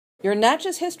Your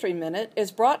Natchez History Minute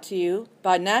is brought to you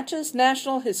by Natchez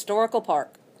National Historical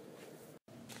Park.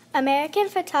 American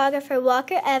photographer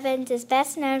Walker Evans is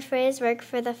best known for his work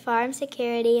for the Farm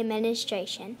Security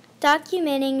Administration,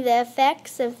 documenting the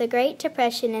effects of the Great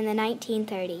Depression in the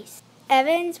 1930s.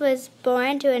 Evans was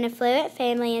born to an affluent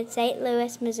family in St.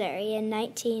 Louis, Missouri in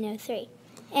 1903,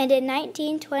 and in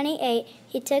 1928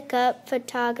 he took up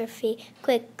photography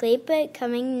quickly,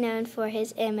 becoming known for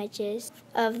his images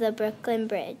of the Brooklyn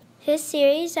Bridge, his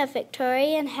series of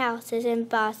Victorian houses in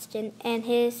Boston, and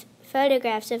his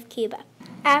photographs of Cuba.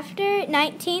 After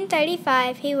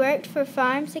 1935, he worked for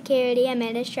Farm Security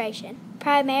Administration,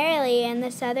 primarily in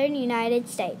the southern United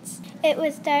States. It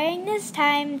was during this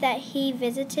time that he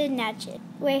visited Natchez,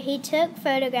 where he took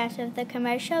photographs of the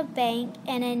commercial bank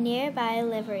and a nearby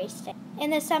livery station.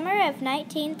 In the summer of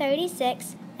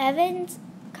 1936, Evans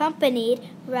accompanied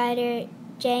writer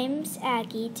James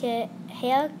Agee to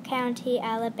Hale County,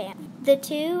 Alabama. The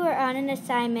two were on an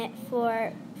assignment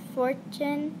for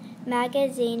Fortune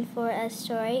magazine for a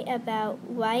story about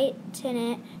white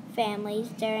tenant families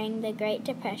during the Great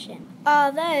Depression.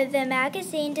 Although the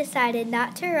magazine decided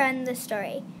not to run the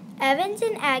story, Evans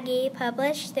and Agee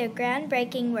published their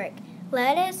groundbreaking work,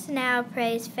 Let Us Now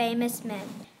Praise Famous Men,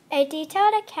 a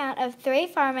detailed account of 3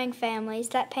 farming families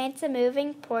that paints a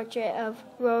moving portrait of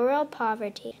rural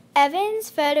poverty. Evans'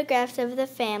 photographs of the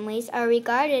families are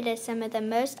regarded as some of the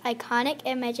most iconic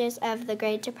images of the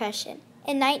Great Depression.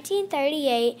 In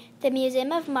 1938, the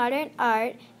Museum of Modern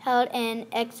Art held an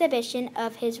exhibition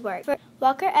of his work.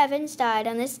 Walker Evans died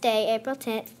on this day, April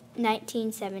 10,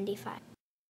 1975.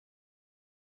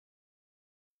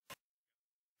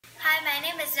 Hi, my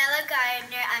name is Nella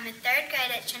Gardner. I'm in 3rd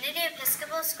grade at Trinity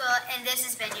Episcopal School, and this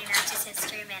has been your Natchez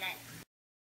History Minute.